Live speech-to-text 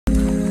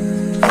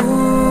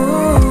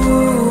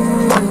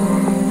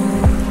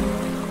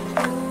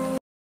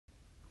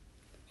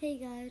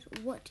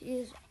What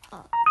is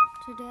up?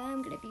 Today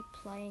I'm going to be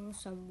playing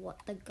some What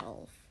the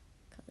Golf,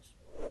 because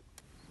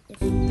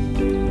it's...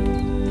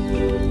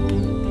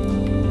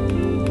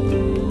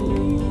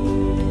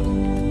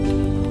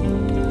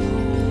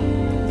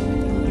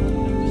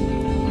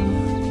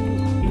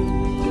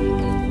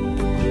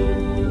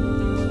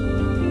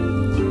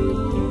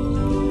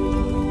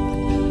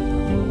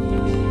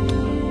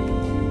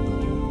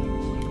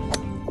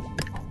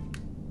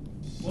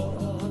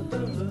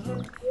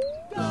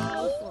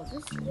 Well,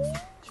 this is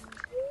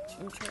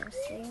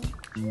interesting.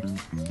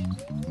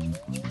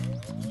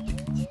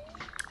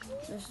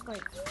 This is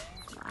like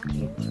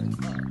Flappy Bird,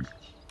 but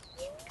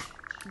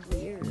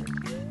weird.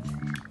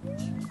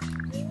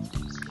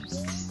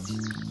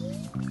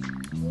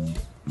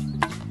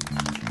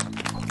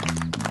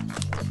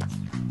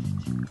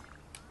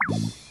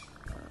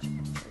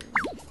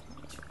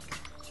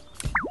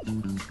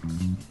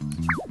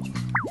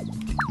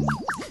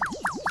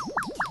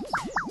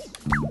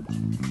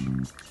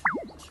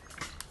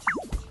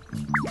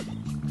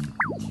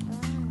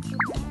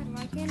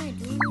 Why can't I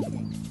do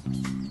anything?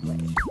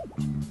 Wait.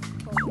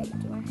 Oh wait,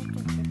 do I have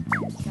to hit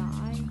that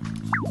guy?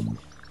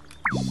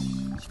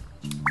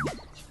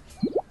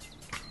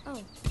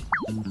 Oh.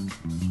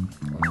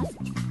 Well,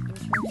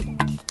 that's interesting.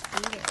 Let's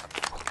beat it.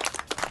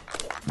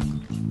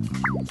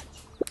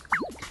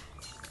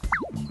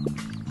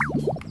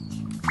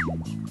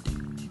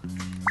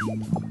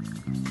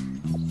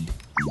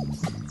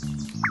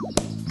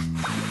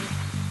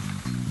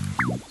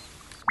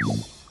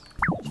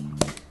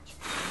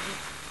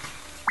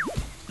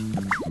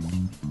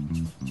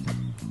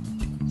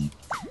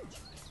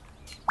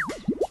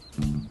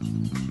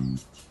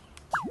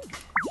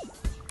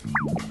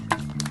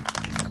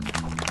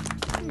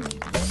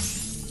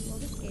 Well,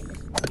 this game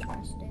is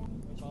interesting.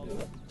 I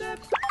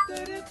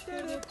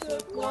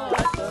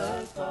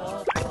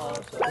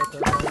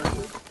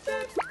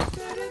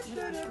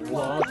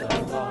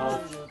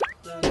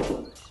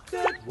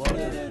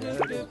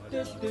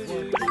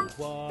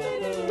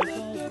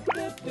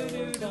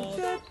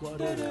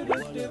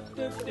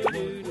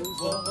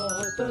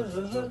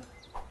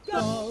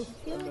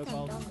feel like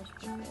I've done this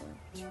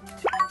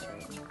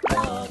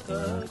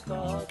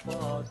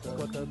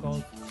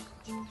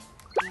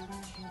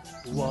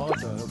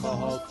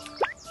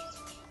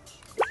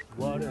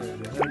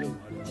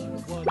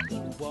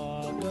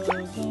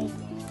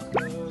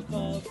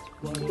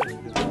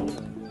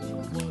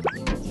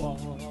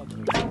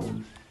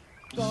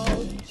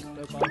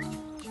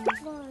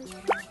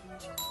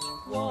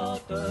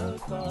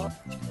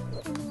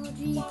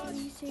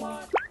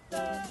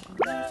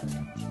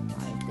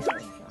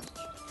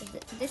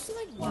This is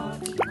like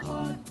Donkey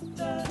Kong.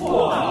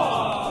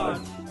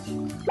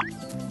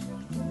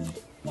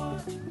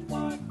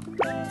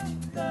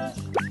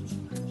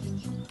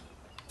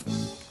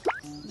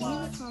 Leave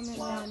a comment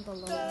down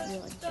below if you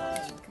like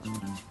Donkey Kong.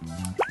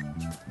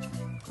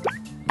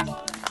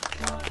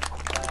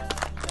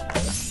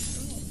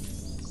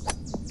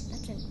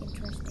 That's an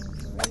interesting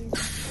phrase.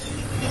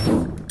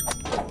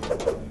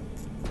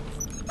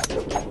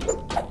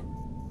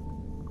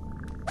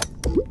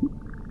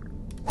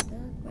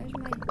 Where's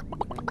my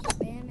friend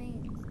spamming?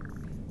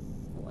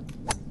 What?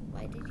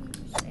 Why did he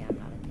just say I'm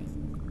not a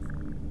penguin?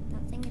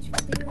 That thing is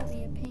clearly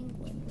a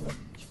penguin.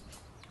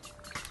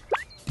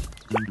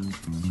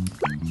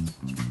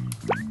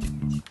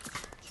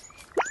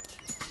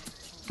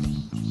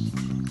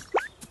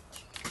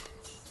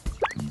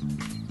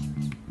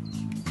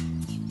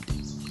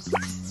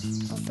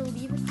 Also,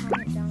 leave a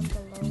comment down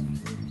below.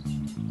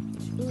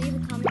 Leave a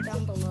comment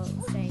down below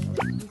saying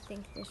what you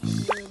think this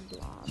weird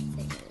blob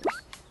thing is.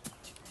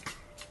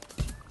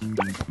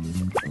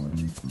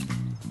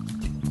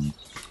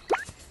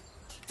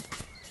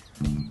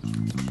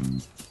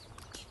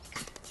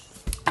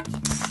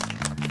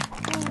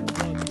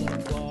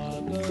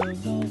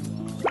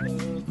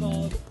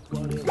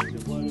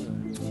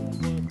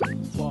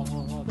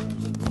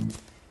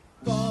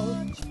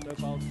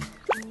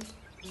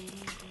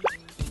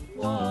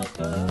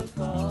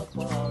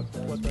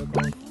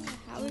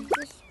 How is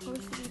this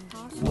supposed to be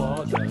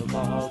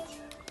possible?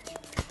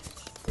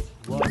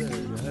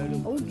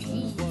 Oh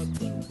geez.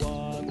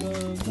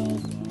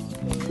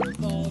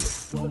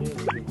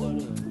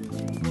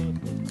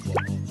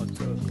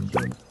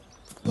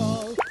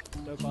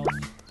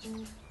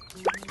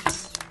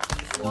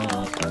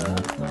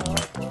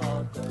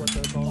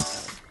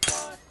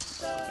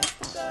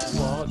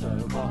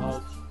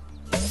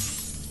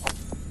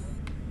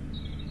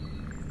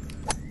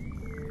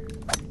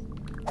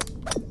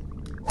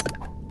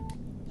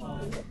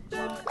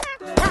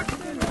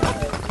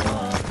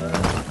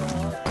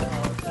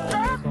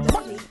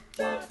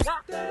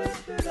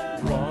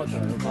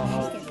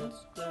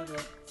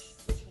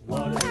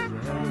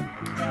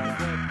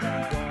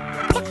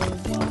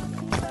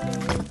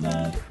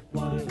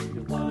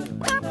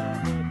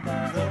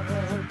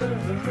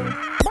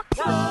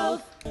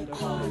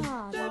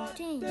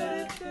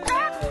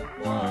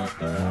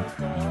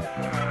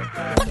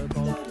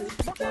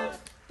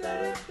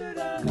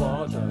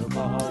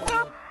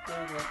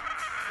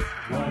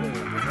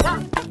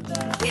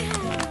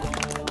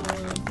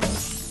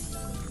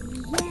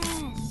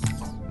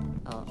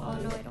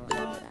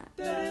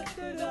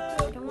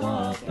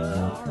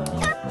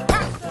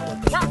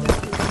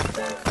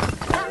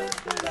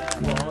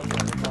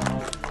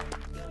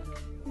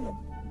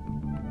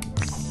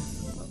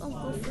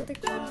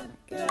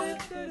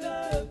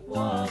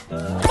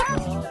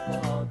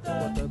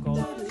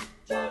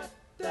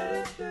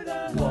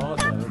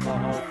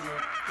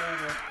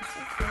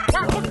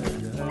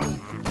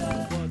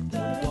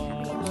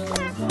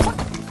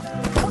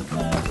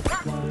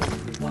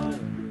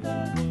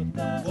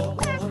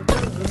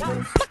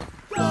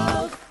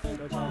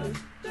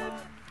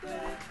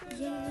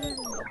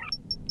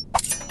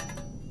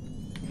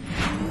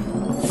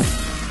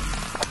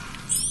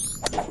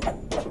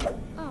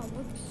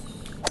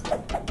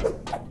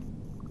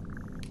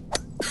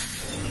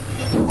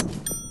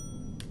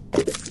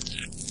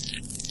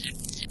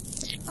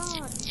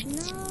 Oh,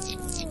 no. I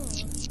missed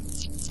it.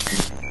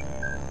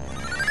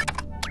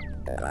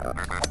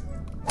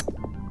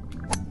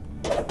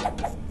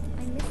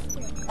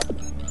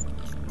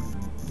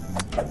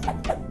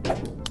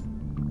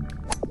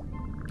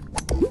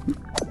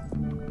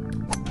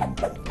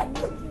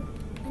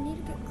 I need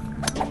to get crowns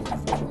or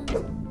something.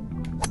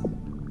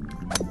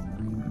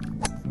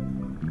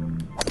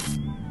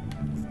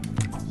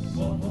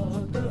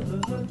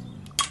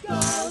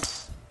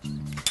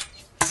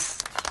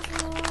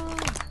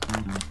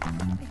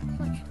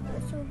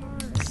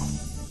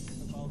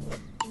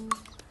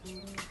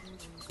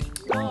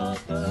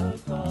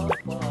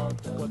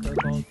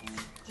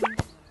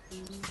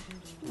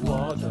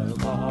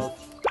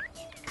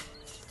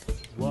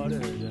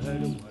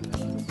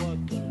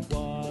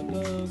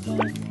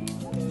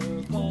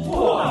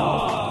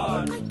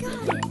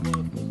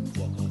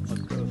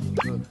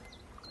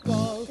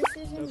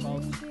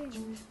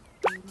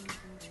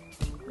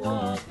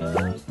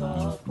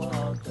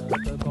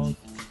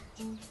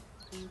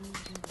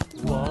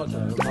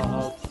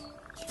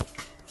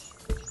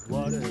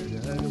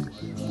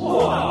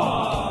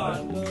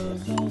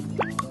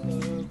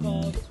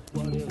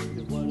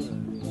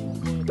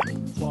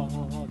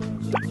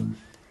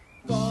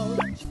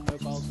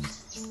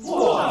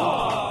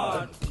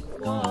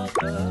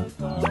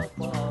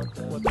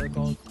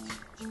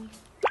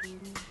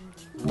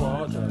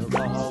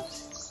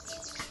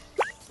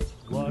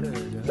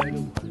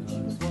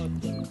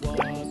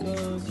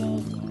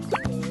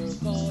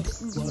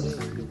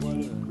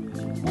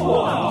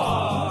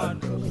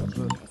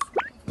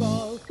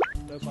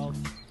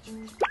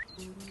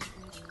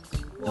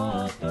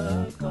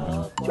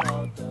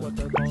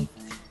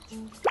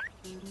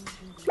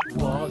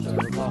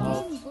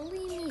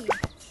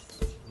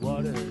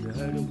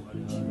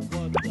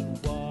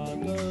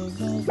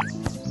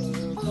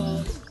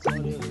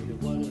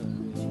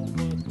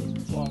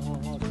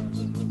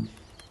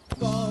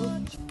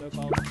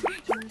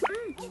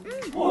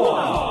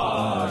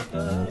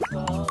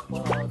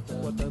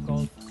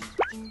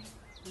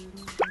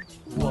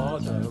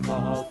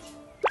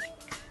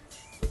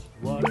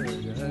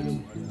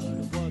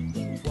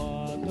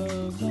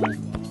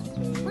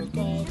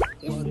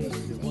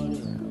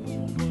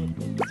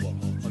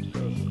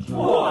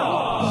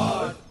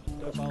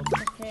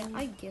 Okay,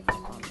 I give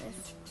up on this.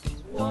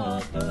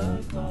 I'll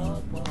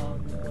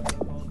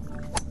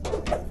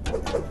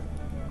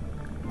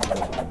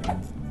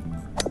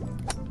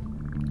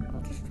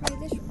just try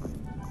this one.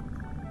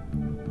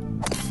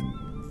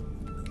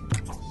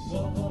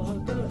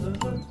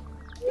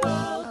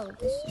 Oh,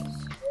 this is...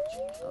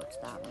 Oh, it's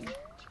that one.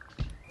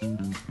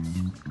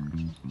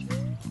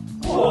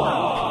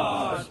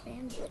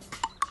 Expand it.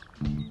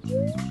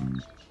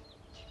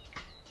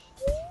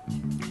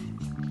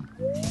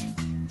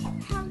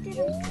 How did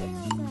I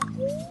fail that?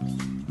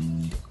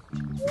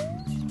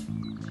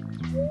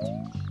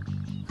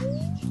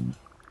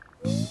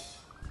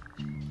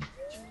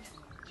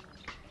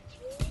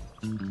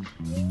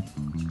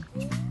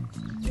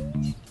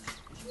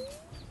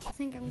 I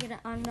think I'm gonna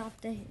end off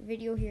the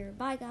video here.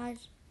 Bye,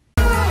 guys.